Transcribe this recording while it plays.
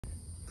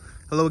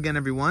Hello again,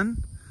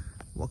 everyone.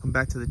 Welcome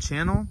back to the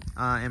channel.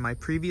 In my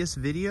previous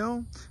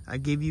video, I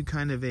gave you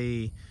kind of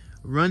a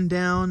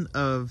rundown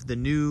of the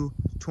new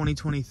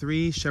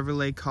 2023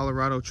 Chevrolet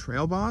Colorado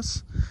Trail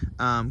Boss,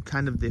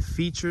 kind of the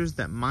features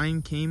that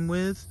mine came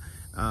with,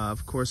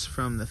 of course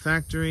from the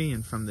factory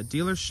and from the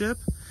dealership.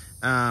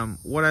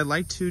 What I'd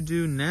like to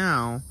do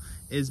now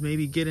is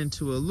maybe get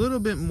into a little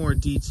bit more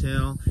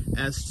detail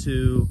as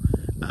to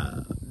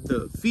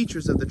the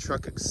features of the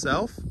truck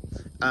itself,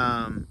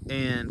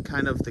 and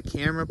kind of the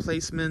camera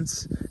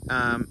placements,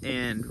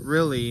 and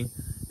really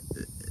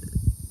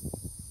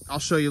I'll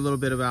show you a little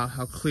bit about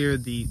how clear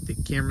the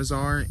cameras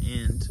are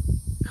and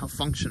how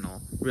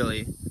functional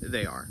really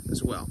they are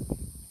as well.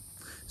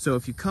 So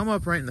if you come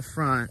up right in the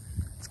front,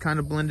 it's kind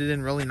of blended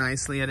in really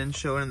nicely. I didn't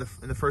show it in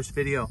the first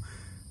video.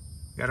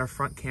 Got our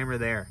front camera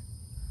there.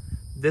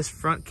 This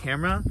front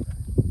camera,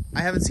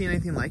 I haven't seen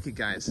anything like it,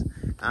 guys.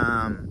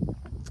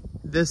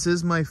 This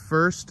is my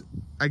first,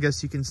 I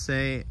guess you can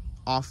say,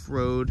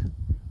 off-road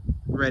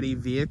ready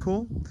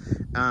vehicle.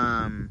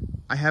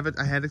 I had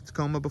a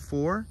Tacoma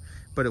before,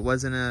 but it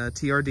wasn't a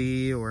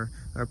TRD or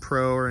a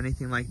Pro or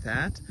anything like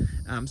that.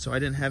 So I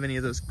didn't have any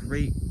of those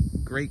great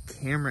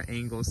camera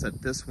angles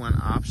that this one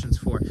options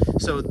for.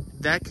 So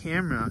that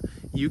camera,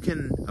 you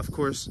can of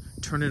course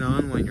turn it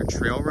on when you're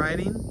trail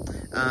riding.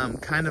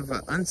 Kind of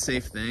an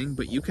unsafe thing,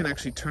 but you can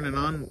actually turn it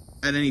on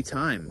at any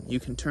time. You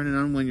can turn it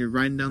on when you're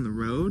riding down the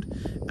road,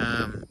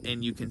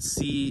 and you can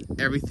see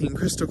everything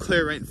crystal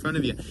clear right in front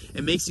of you.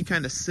 It makes you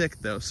kind of sick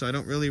though, so I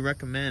don't really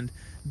recommend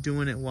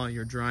doing it while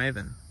you're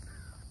driving.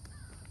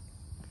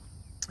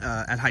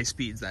 At high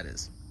speeds, that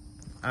is.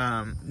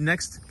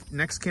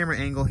 Next camera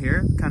angle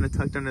here, kind of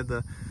tucked under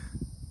the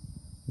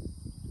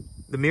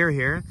mirror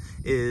here,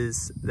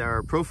 is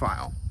our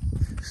profile.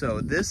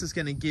 So this is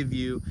going to give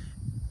you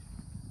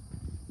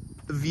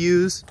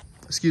views,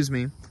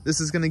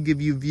 this is going to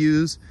give you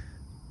views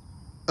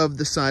of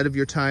the side of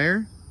your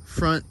tire,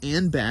 front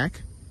and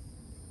back.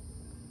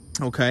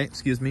 Okay,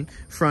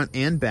 front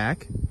and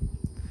back,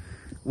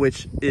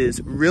 which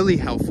is really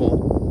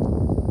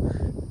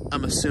helpful,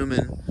 I'm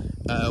assuming,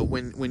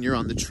 when you're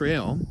on the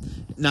trail.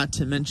 Not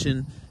to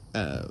mention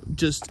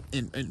just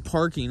in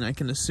parking, I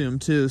can assume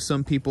too,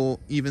 some people,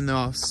 even though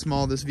how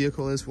small this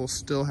vehicle is, will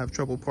still have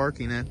trouble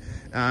parking it.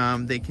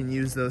 They can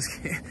use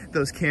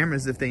those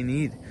cameras if they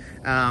need.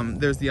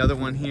 There's the other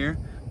one here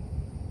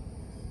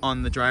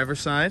on the driver's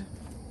side.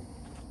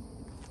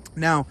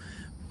 Now,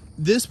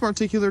 this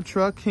particular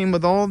truck came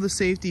with all the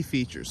safety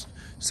features.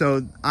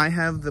 So I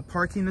have the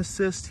parking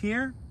assist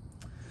here.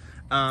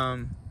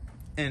 And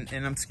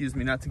excuse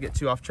me, not to get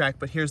too off track,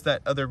 but here's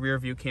that other rear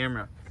view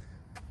camera.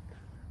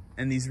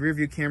 And these rear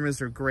view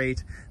cameras are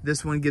great.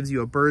 This one gives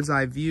you a bird's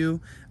eye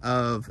view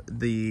of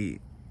the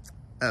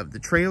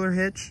trailer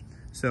hitch,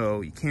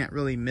 so you can't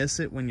really miss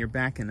it when you're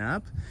backing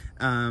up.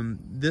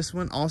 This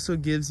one also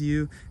gives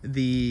you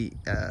the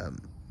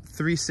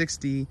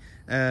 360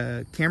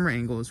 camera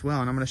angle as well,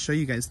 and I'm going to show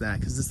you guys that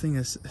because this thing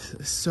is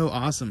so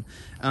awesome.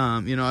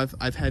 You know,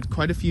 I've had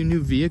quite a few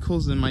new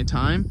vehicles in my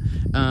time,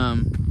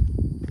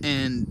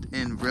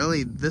 and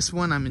really this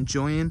one I'm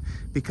enjoying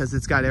because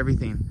it's got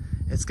everything.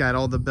 It's got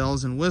all the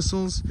bells and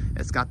whistles,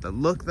 it's got the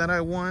look that I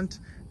want,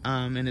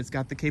 and it's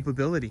got the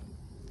capability.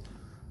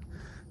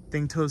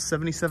 Thing tows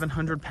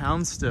 7,700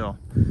 pounds still,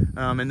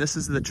 and this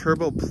is the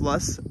Turbo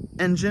Plus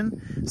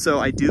engine, so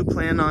I do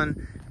plan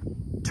on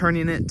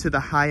turning it to the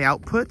high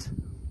output,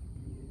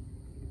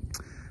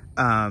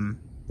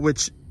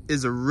 which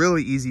is a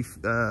really easy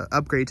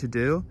upgrade to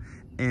do,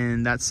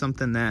 and that's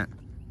something that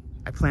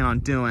I plan on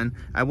doing.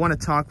 I want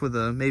to talk with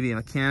maybe a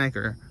mechanic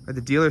or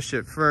the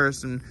dealership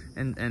first, and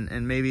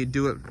maybe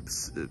do it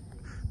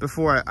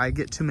before I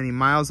get too many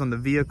miles on the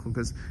vehicle,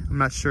 because I'm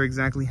not sure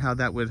exactly how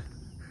that would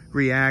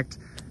react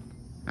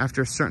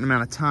after a certain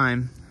amount of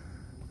time,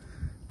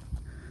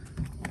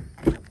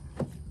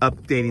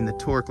 updating the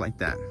torque like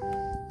that.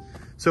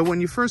 So when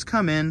you first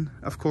come in,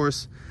 of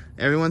course,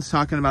 everyone's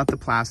talking about the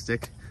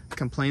plastic,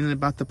 complaining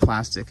about the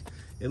plastic.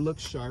 It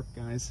looks sharp,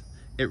 guys.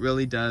 It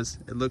really does.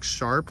 It looks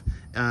sharp.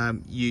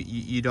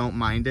 You don't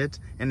mind it,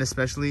 and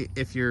especially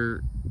if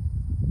you're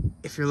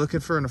looking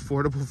for an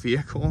affordable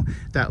vehicle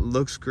that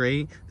looks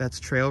great, that's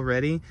trail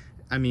ready.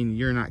 I mean,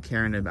 you're not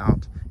caring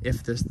about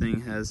if this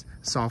thing has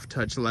soft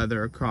touch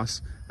leather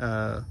across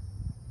the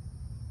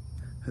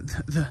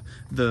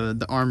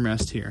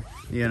armrest here,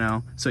 you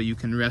know, so you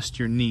can rest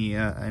your knee.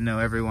 I know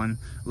everyone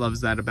loves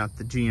that about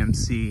the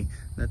GMC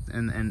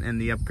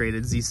and the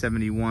upgraded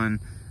Z71.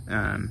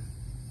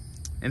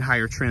 And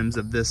higher trims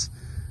of this,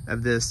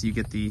 you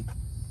get the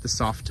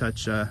soft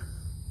touch, the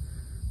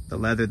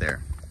leather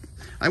there.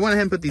 I went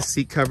ahead and put these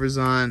seat covers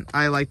on.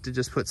 I like to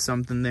just put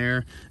something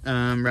there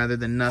rather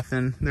than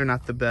nothing. They're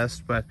not the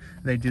best, but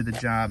they do the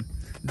job.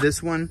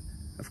 This one,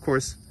 of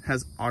course,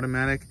 has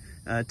automatic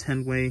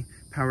 10-way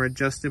power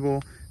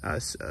adjustable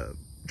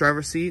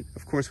driver seat,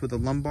 of course, with a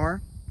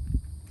lumbar.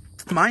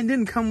 Mine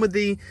didn't come with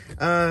the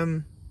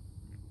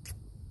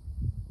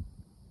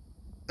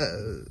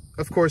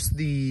of course,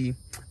 the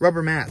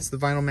rubber mats, the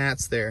vinyl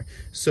mats there.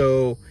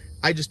 So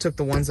I just took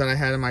the ones that I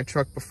had in my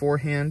truck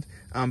beforehand,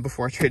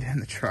 before I traded in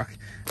the truck.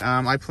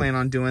 I plan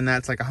on doing that.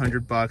 It's like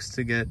 $100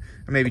 to get,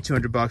 or maybe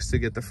 $200 to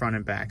get the front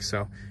and back.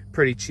 So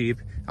pretty cheap.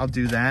 I'll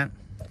do that.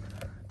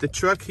 The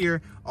truck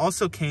here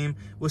also came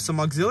with some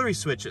auxiliary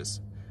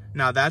switches.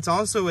 Now that's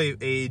also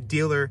a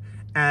dealer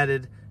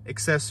added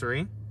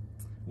accessory,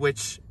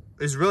 which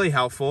is really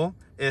helpful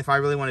if I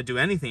really want to do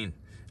anything.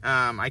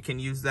 I can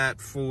use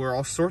that for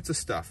all sorts of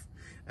stuff.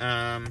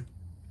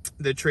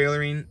 The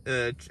trailering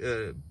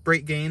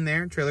brake gain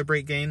there, trailer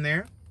brake gain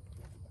there.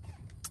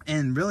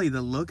 And really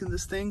the look of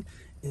this thing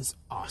is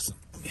awesome.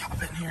 Let me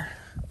hop in here.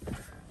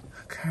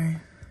 Okay.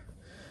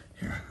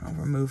 Here, I'll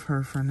remove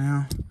her for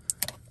now,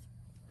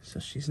 so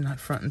she's not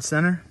front and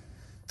center.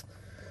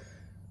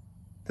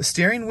 The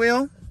steering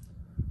wheel,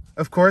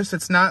 of course,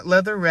 it's not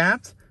leather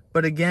wrapped,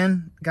 but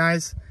again,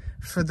 guys,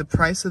 for the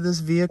price of this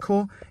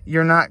vehicle,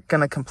 you're not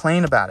gonna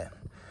complain about it.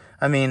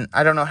 I mean,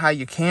 I don't know how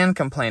you can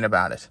complain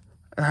about it,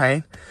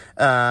 right?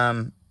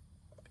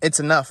 It's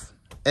enough.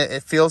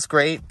 It feels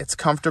great. It's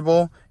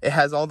comfortable. It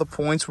has all the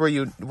points where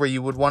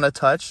you would want to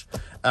touch.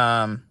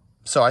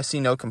 So I see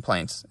no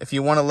complaints. If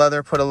you want a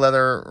leather, put a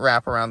leather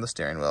wrap around the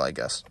steering wheel, I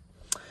guess.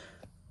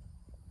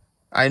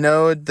 I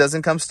know it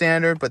doesn't come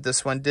standard, but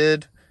this one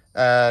did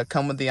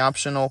come with the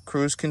optional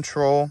cruise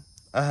control.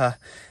 And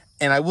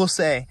I will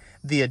say,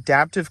 the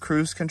adaptive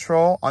cruise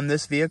control on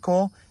this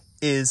vehicle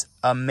is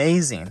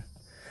amazing.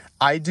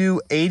 I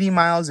do 80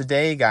 miles a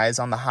day, guys,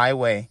 on the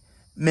highway,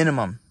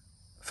 minimum,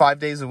 5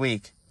 days a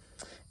week.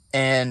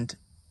 And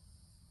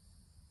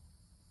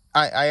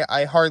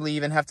I hardly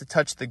even have to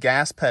touch the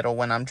gas pedal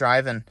when I'm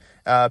driving,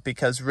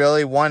 because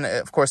really, one,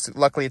 of course,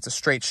 luckily it's a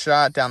straight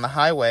shot down the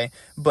highway,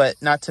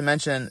 but not to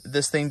mention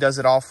this thing does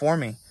it all for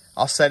me.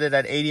 I'll set it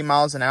at 80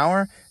 miles an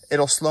hour.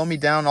 It'll slow me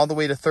down all the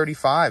way to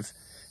 35,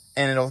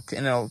 and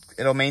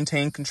it'll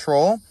maintain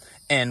control.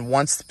 And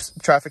once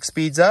traffic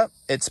speeds up,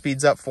 it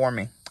speeds up for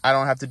me. I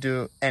don't have to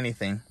do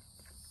anything.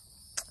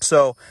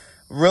 So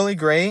really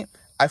great.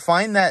 I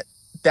find that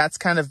that's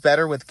kind of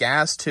better with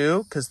gas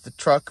too, because the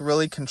truck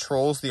really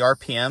controls the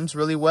RPMs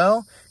really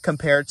well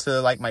compared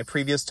to like my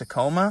previous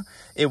Tacoma.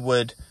 It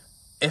would,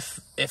 if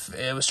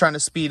it was trying to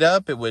speed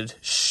up, it would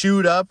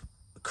shoot up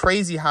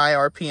crazy high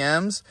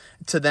RPMs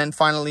to then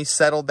finally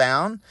settle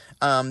down.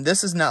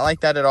 This is not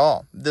like that at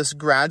all. This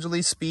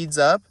gradually speeds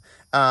up.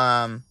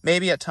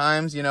 Maybe at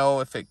times, you know,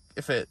 if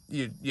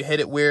you hit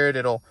it weird,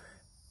 it'll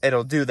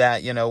do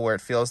that, you know, where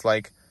it feels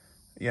like,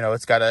 you know,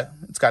 it's gotta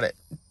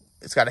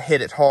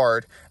hit it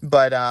hard.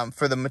 But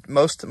for the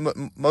most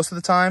of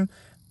the time,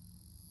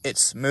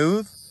 it's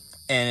smooth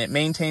and it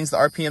maintains the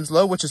RPMs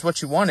low, which is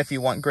what you want if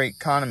you want great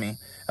economy,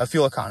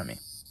 fuel economy.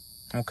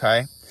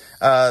 Okay.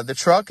 The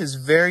truck is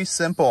very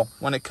simple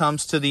when it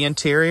comes to the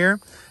interior.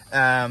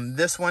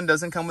 This one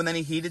doesn't come with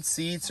any heated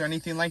seats or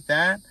anything like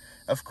that.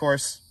 Of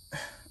course,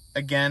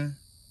 again,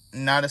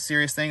 not a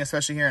serious thing,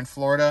 especially here in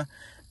Florida.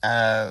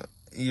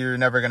 You're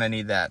never going to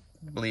need that,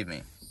 believe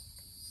me.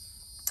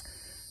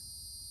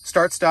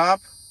 Start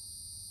stop,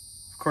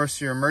 of course,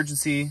 your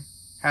emergency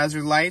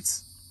hazard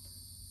lights,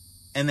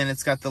 and then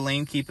it's got the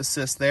lane keep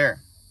assist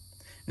there.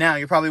 Now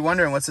you're probably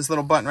wondering, what's this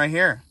little button right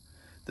here?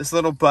 This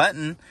little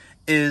button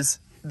is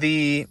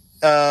the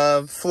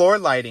floor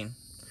lighting.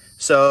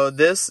 So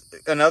this,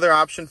 another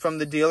option from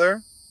the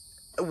dealer,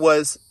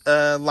 was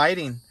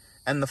lighting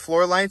and the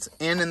floor lights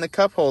and in the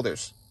cup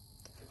holders.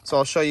 So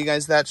I'll show you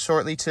guys that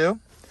shortly too.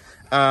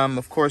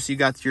 Of course, you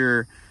got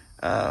your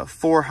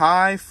 4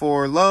 high,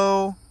 4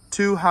 low,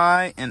 2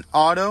 high, and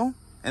auto.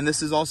 And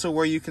this is also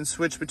where you can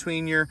switch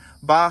between your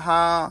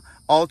Baja,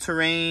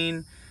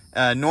 all-terrain,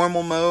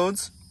 normal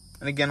modes.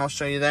 And again, I'll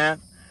show you that.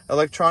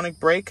 Electronic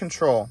brake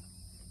control,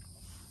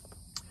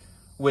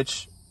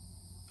 which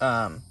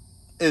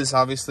is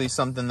obviously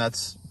something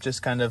that's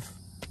just kind of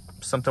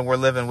something we're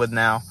living with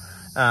now.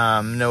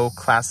 No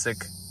classic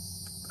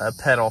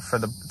pedal for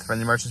the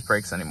emergency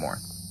brakes anymore.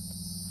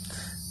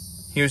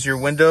 Here's your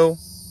window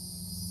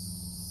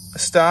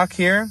stock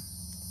here.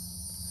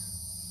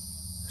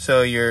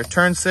 So your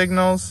turn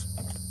signals,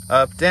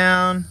 up,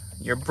 down,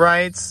 your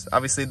brights.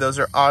 Obviously those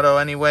are auto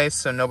anyway,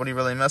 so nobody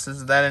really messes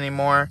with that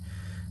anymore.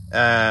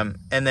 And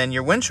then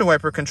your windshield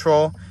wiper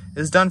control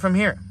is done from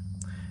here.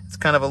 It's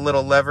kind of a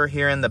little lever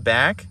here in the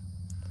back.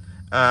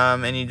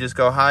 And you just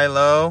go high,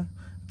 low.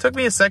 Took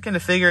me a second to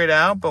figure it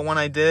out, but when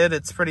I did,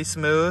 it's pretty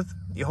smooth.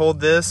 You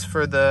hold this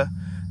for the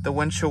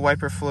windshield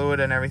wiper fluid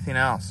and everything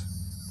else.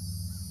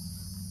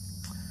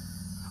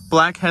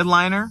 Black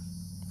headliner.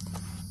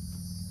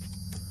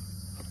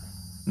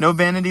 No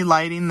vanity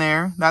lighting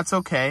there. That's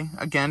okay.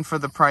 Again, for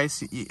the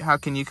price, how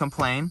can you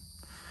complain?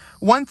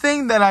 One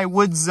thing that I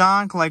would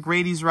zonk, like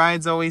Rady's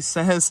Rides always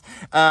says,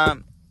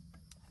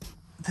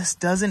 this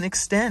doesn't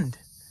extend.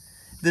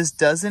 This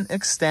doesn't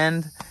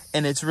extend,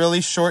 and it's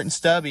really short and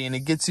stubby, and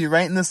it gets you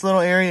right in this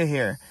little area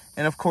here.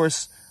 And of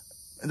course,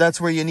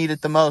 that's where you need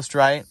it the most,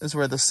 right? Is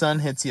where the sun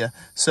hits you.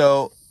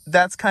 So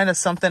that's kind of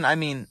something, I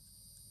mean,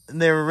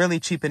 they were really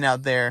cheaping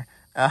out there.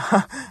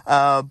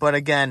 But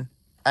again,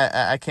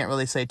 I can't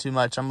really say too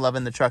much. I'm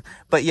loving the truck.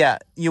 But yeah,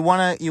 you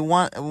want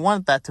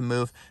that to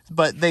move.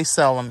 But they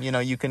sell them. You know,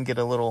 you can get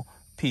a little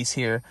piece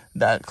here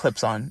that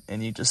clips on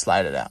and you just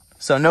slide it out.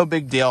 So no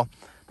big deal.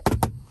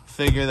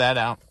 Figure that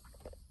out.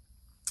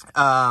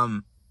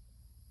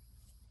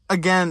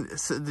 Again,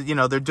 you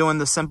know, they're doing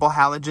the simple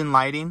halogen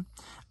lighting.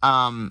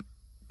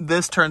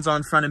 This turns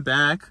on front and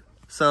back,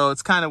 so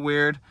it's kind of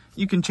weird.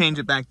 You can change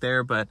it back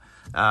there, but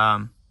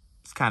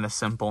it's kind of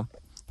simple.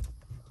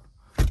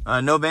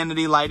 No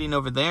vanity lighting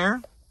over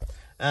there.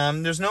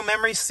 There's no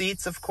memory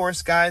seats, of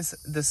course, guys.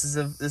 This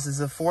is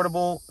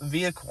affordable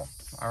vehicle.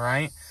 All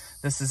right,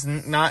 this is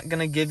not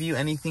gonna give you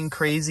anything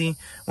crazy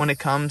when it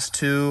comes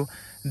to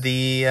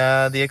the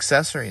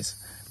accessories,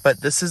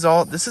 but this is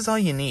all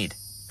you need.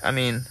 I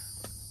mean,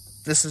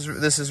 this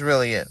is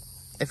really it.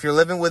 If you're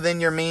living within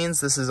your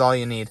means, this is all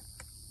you need.